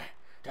over there.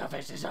 The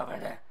fish is over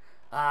there.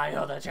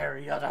 You're the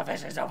cherry. You're the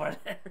fish is over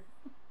there.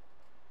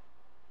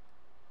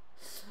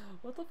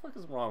 What the fuck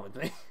is wrong with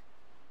me?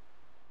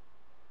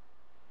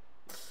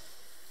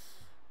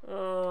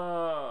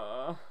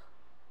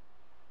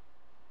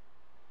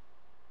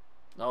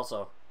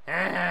 Also,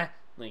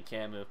 Link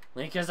can't move.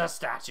 Link is a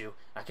statue.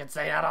 I can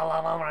say that all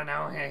over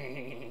now.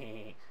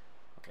 Okay.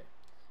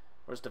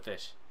 Where's the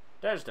fish?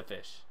 There's the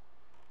fish.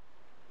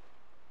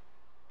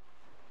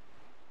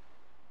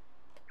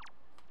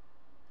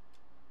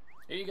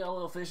 Here you go,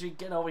 little fishy.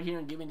 Get over here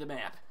and give me the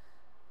map.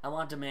 I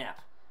want the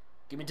map.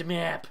 Give me the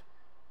map.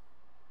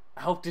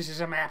 I hope this is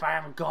a map I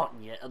haven't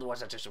gotten yet.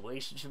 Otherwise, I'm just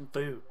wasting some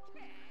food.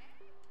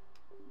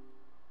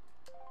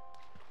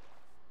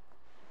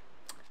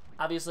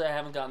 Obviously, I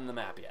haven't gotten the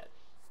map yet.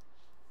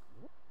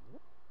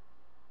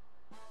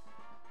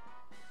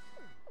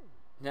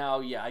 Now,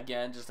 yeah,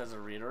 again, just as a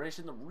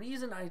reiteration, the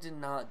reason I did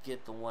not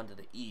get the one to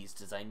the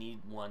east is I need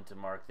one to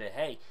mark that,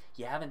 hey,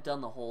 you haven't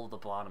done the whole of the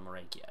bottom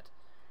rank yet.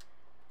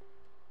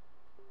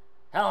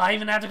 Hell, I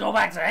even have to go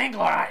back to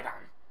Angler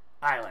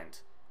Island.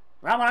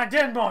 That one I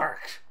did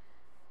mark.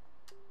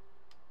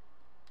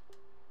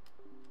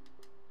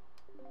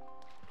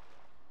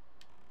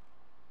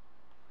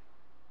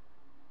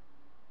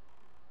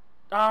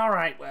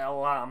 Alright,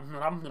 well,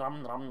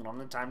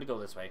 time to go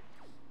this way.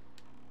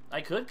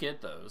 I could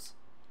get those.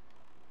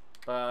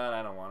 But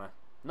I don't wanna.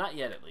 Not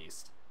yet, at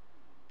least.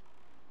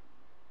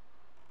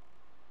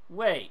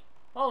 Wait,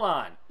 hold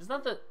on. Is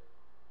that the...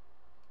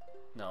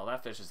 No,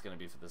 that fish is gonna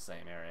be for the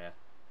same area.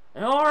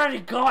 I already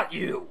got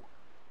you!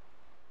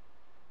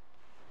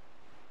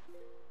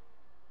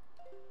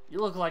 You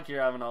look like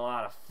you're having a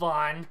lot of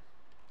fun.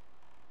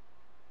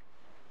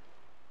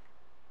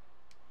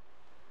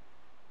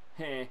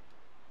 Heh.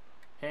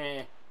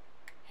 Heh.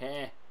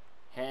 Heh.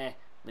 Heh.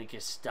 Link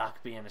is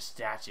stuck being a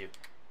statue.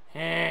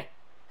 Heh.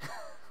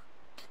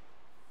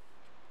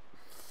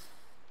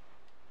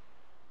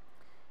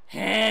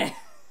 Heh.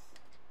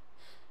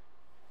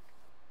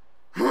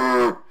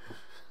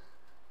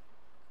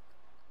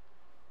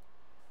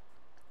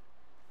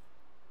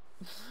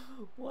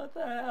 What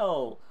the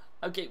hell?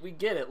 Okay, we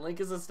get it. Link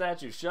is a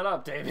statue. Shut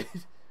up, David.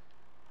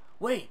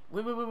 Wait.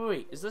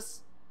 Is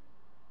this...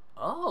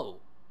 Oh.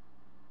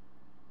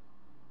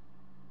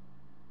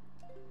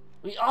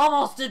 We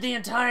almost did the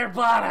entire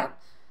bottom.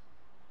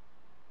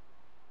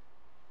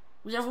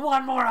 We have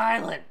one more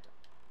island.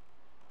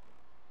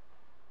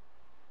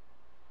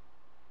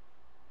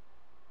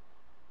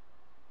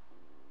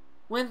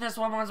 When this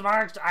one was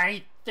marked,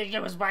 I think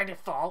it was by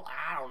default.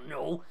 I don't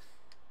know.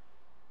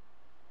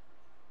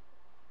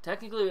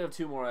 Technically, we have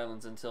 2 more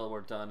islands until we're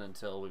done,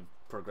 until we've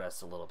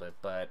progressed a little bit,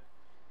 but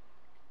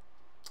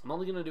I'm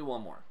only going to do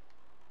 1 more.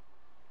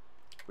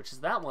 Which is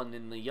that one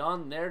in the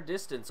yon there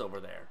distance over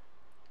there.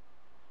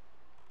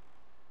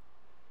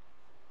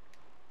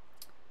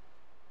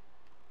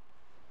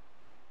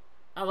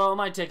 Although it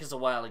might take us a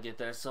while to get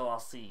there, so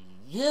I'll see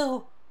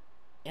you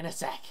in a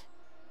sec.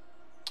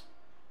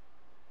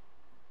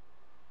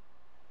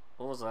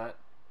 What was that?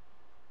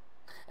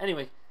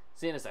 Anyway,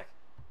 see you in a sec.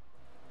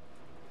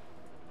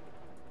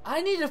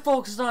 I need to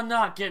focus on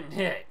not getting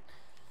hit.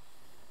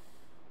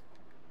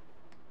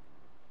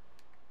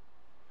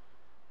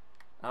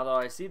 Although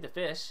I see the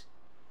fish.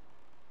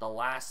 The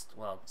last,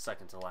 well,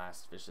 second to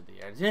last fish of the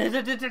year.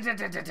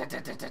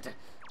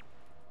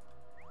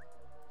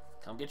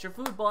 Come get your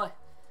food, boy.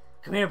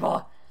 Come here,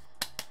 boy.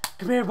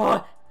 Come here,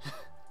 boy.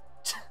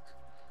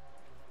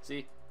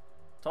 See?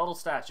 Total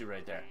statue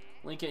right there.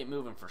 Link ain't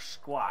moving for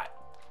squat.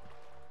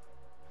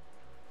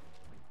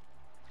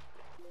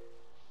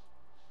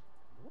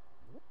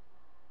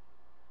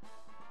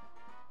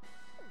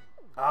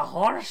 A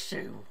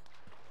horseshoe.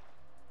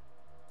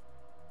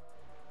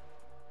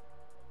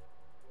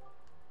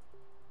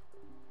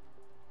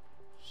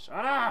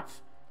 Shut up.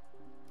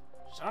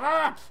 Shut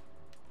up.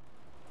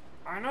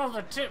 I know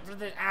the tip for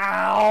the...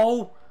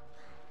 Ow.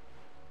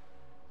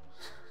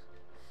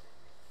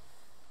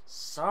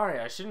 Sorry,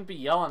 I shouldn't be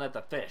yelling at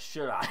the fish,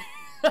 should I?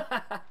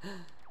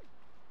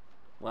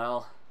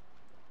 Well,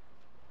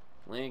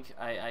 Link,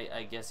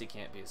 I guess he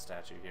can't be a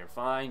statue here.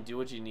 Fine, do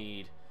what you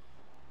need.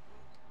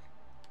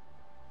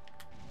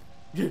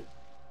 Yeah,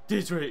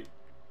 that's right.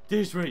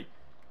 That's right.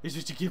 That's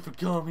what you get for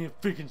calling me a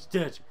freaking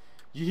statue.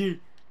 You hear?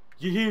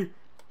 You hear?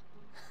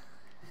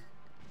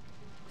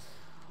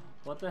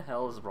 What the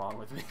hell is wrong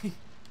with me?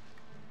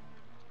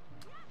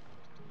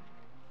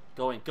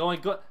 Going.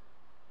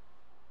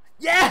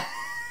 Yeah!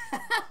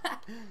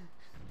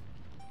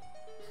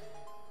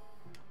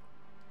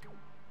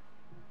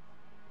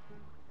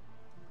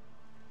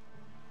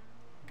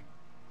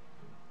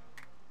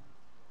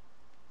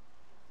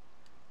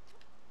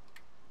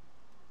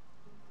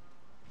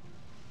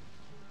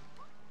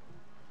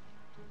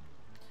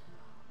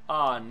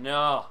 Oh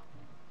no.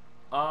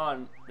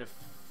 Oh,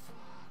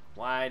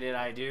 why did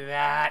I do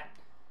that?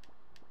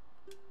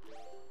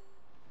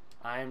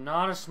 I am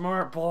not a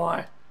smart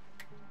boy.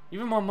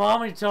 Even my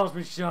mommy tells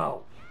me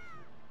so.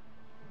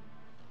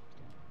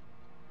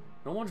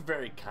 No one's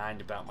very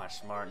kind about my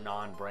smart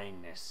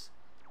non-brainness.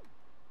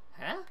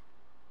 Huh?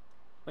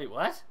 Wait,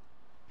 what?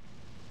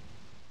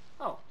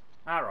 Oh,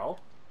 arrow.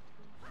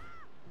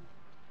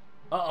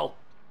 Uh-oh.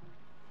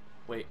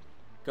 Wait.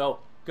 Go.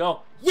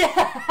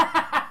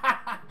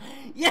 Yeah!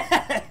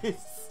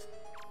 Yes!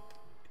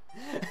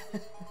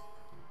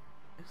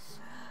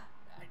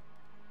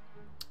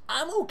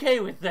 I'm okay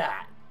with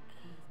that.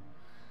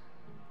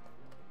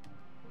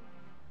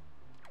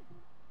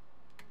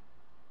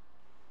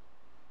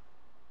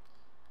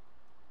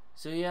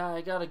 So yeah,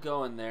 I gotta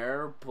go in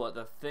there, but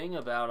the thing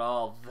about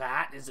all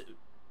that is...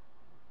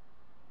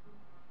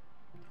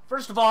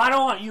 First of all, I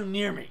don't want you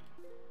near me.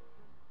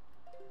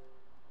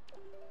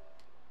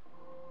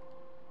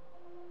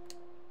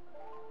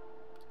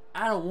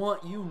 I don't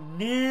want you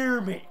near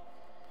me.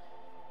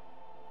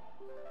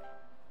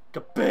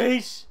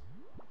 Capiche?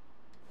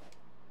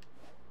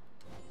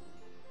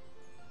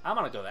 I'm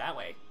gonna go that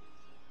way.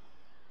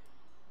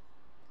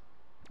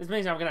 This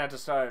means I'm gonna have to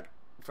start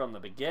from the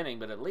beginning,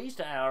 but at least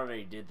I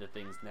already did the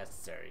things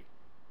necessary.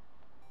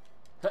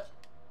 Huh.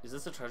 Is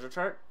this a treasure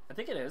chart? I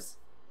think it is.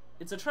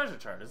 It's a treasure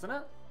chart, isn't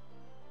it?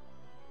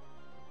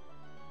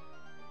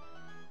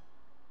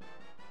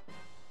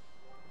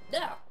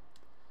 Yeah.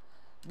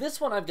 This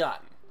one I've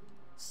gotten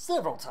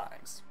several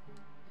times.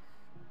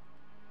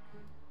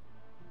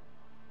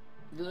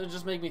 It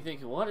just make me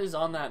think, what is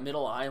on that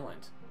middle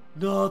island?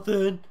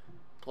 Nothing.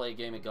 Play a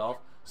game of golf.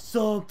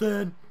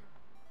 Something.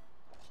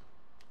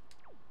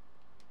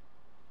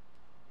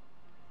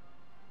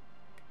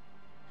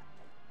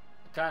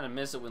 I kind of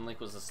miss it when Link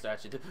was a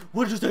statue.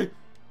 What did you say?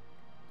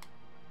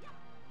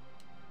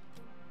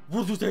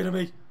 What did you say to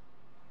me?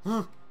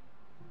 Huh?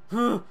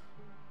 Huh?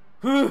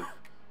 Huh?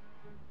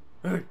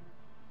 Hey,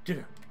 get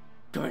here.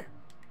 Come here.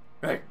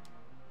 Hey.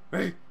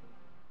 Hey.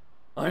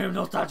 I am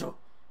no statue.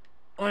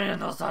 I am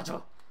no statue.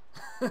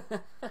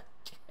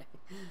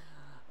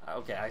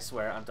 Okay, I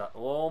swear I'm done.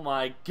 Oh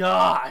my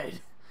god.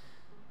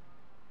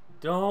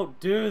 Don't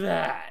do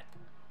that.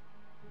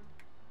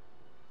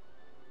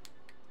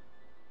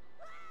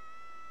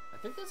 I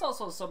think there's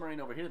also a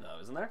submarine over here, though,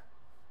 isn't there?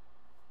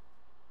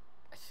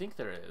 I think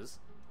there is.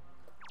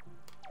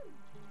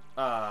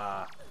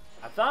 I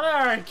thought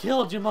I already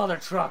killed you mother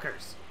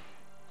truckers.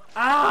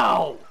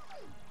 Ow!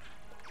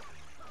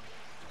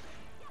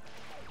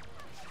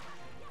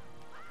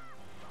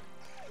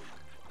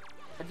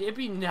 It'd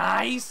be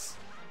nice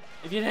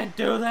if you didn't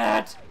do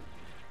that.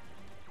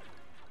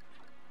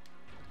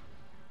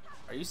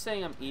 Are you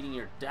saying I'm eating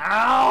your...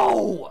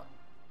 Ow!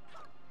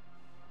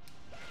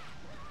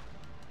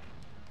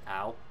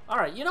 Ow.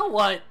 Alright, you know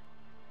what?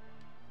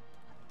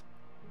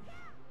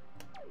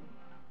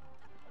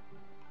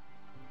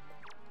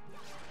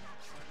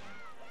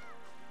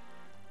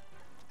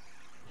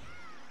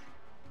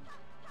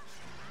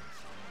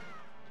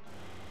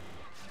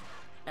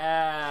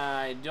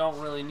 I don't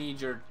really need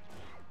your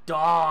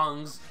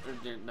dongs.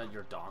 Not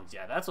your dongs.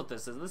 Yeah, that's what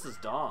this is. This is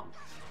dong.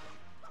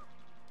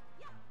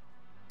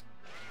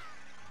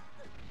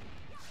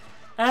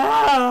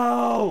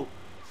 Ow!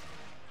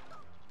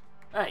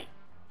 Hey,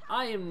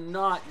 I am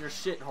not your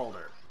shit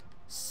holder.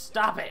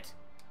 Stop it.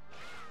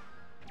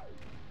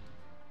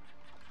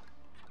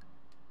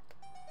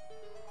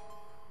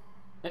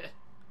 I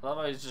love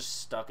how he's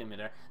just stuck in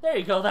midair. There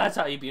you go. That's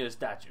how you beat a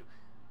statue.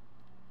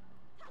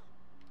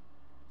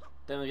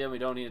 Then again, we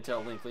don't need to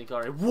tell Link. Link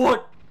already.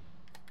 What?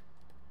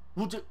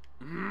 What'd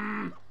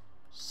you...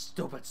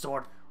 Stupid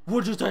sword.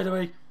 What'd you say to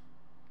me?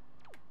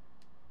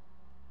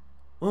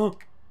 Huh?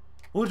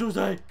 What'd you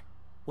say?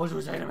 What'd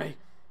you say to me?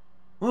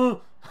 Huh?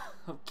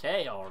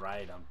 Okay,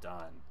 alright, I'm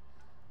done.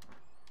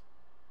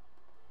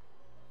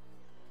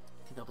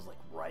 I think that was like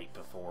right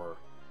before...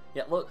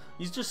 Yeah, look,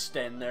 he's just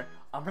standing there.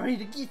 I'm ready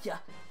to get ya.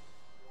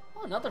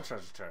 Oh, another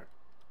treasure chart.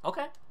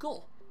 Okay,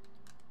 cool.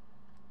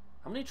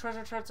 How many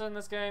treasure charts are in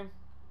this game?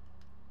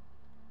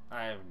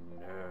 I have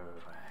no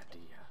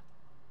idea.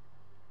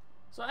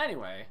 So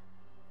anyway,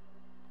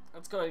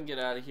 let's go ahead and get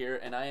out of here,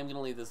 and I am going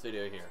to leave this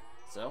video here.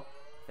 So,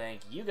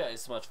 thank you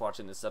guys so much for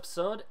watching this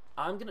episode.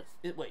 I'm going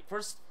to... Wait,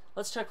 first,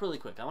 let's check really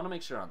quick. I want to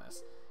make sure on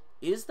this.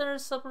 Is there a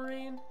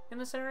submarine in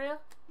this area?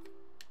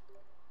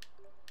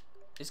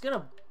 It's going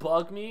to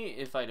bug me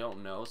if I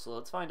don't know, so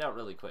let's find out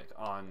really quick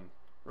on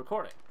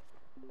recording.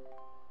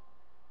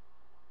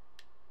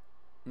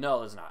 No,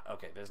 there's not.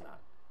 Okay, there's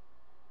not.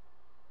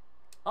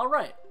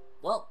 Alright.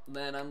 Well,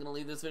 then I'm going to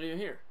leave this video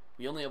here.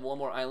 We only have one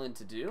more island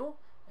to do,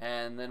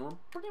 and then we're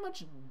pretty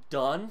much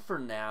done for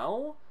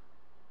now.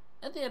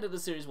 At the end of the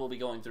series, we'll be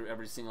going through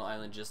every single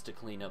island just to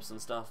clean up some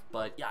stuff.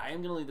 But yeah, I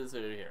am going to leave this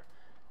video here.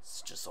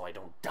 It's just so I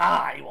don't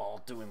die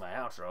while doing my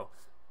outro.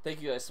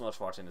 Thank you guys so much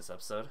for watching this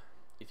episode.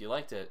 If you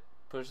liked it,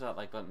 push that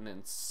like button,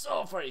 and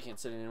so far you can't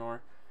sit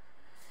anymore.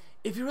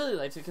 If you really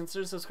liked it,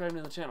 consider subscribing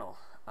to the channel.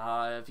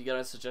 If you got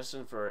a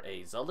suggestion for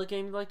a Zelda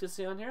game you'd like to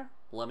see on here,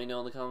 let me know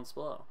in the comments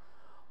below.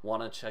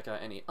 Want to check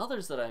out any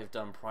others that I've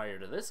done prior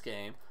to this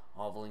game,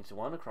 I'll have a link to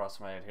one across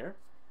my head here.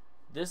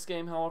 This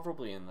game, however,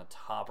 will be in the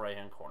top right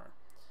hand corner.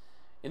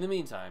 In the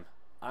meantime,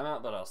 I'm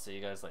out, but I'll see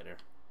you guys later.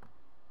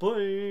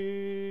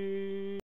 Bye!